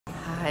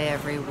Hi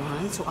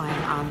everyone, so I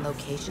am on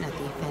location at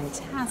the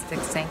fantastic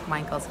St.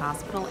 Michael's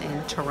Hospital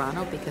in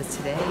Toronto because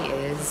today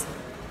is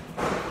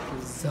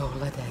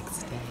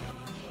Zoladex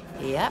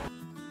Day. Yep.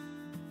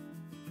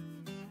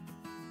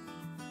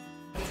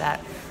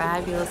 That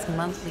fabulous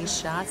monthly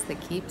shots that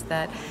keeps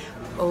that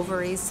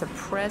ovaries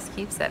suppressed,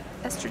 keeps that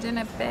estrogen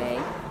at bay.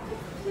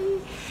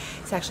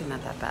 It's actually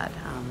not that bad.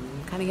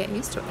 I'm kind of getting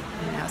used to it.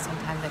 You know,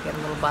 sometimes I get a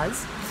little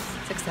buzz.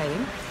 It's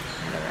exciting.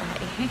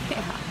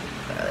 Yeah.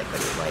 So like,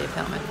 why are you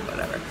filming?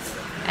 Whatever.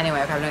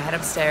 Anyway, okay, I'm gonna head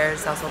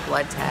upstairs. Also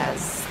blood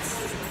tests.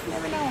 You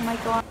never know, it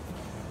might go on.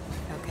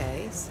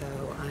 Okay, so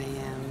I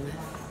am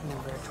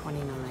number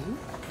 29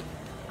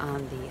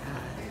 on the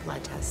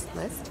blood test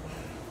list.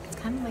 It's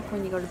kind of like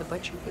when you go to the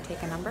butcher, you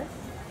take a number,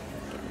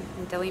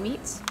 get deli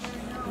meats,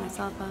 get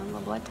myself a little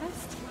blood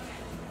test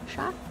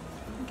shot.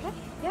 Okay,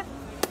 yep.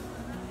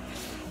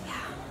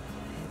 Yeah,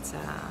 it's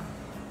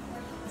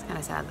kind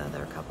of sad though. There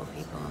were a couple of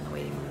people in the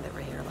waiting room that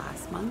were here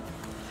last month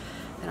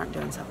that aren't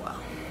doing so well.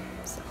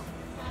 So,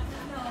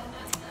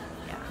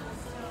 yeah.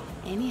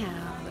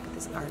 Anyhow, look at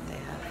this art they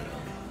have here.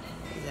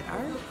 Is it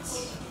art?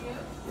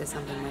 Is it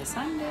something my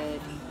son did?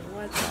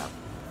 What's up?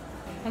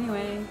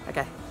 Anyway,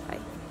 okay, bye.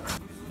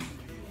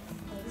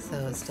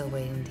 So, still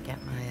waiting to get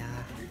my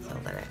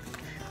Zoladex.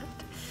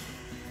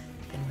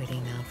 Been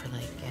waiting now for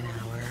like an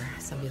hour.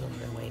 Some people have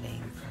been waiting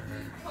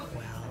for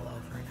well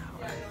over an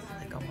hour,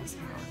 like almost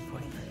an hour and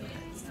 45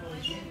 minutes.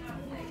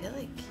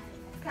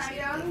 I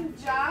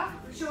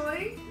feel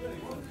like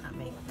not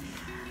me. I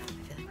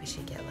feel like we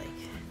should get like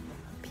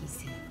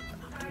PC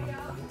optimum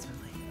points or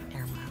like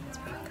air miles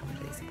for coming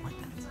to these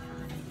appointments.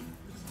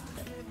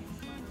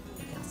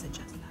 Maybe I'll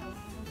suggest that.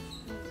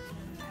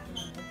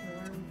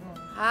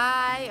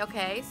 Hi.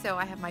 Okay, so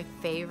I have my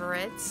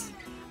favorite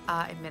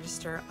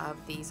administer of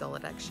the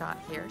Zoladex shot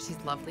here. She's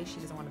lovely.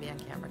 She doesn't want to be on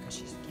camera because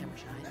she's camera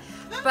shy.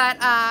 But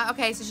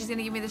okay, so she's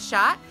gonna give me the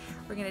shot.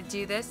 We're gonna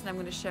do this, and I'm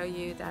gonna show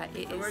you that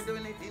it is. We're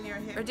doing it in your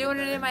hip. We're doing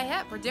it in my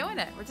hip. We're doing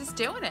it. We're just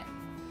doing it.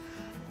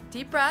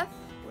 Deep breath.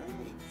 Wait.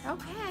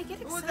 Okay, I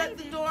get excited. Who's at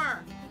the door?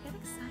 I get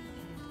excited.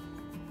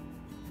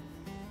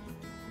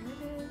 Here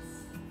it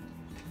is.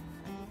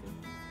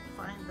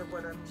 Find the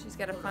what? She's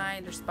gotta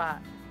find her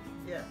spot.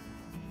 Yeah.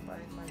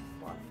 Find my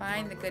spot.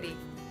 Find the goodie,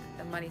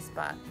 the money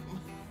spot.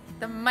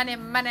 The money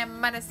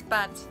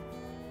spot.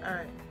 All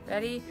right.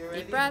 Ready? You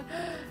ready? Deep breath.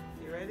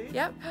 You ready?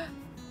 Yep.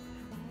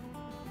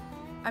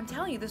 I'm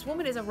telling you, this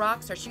woman is a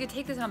rock star. She could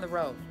take this on the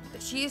road.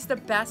 She is the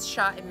best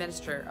shot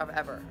administrator of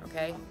ever,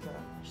 okay?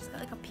 She's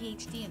got like a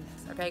PhD in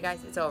this. Okay,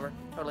 guys, it's over.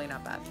 Totally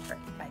not bad. All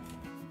right, bye.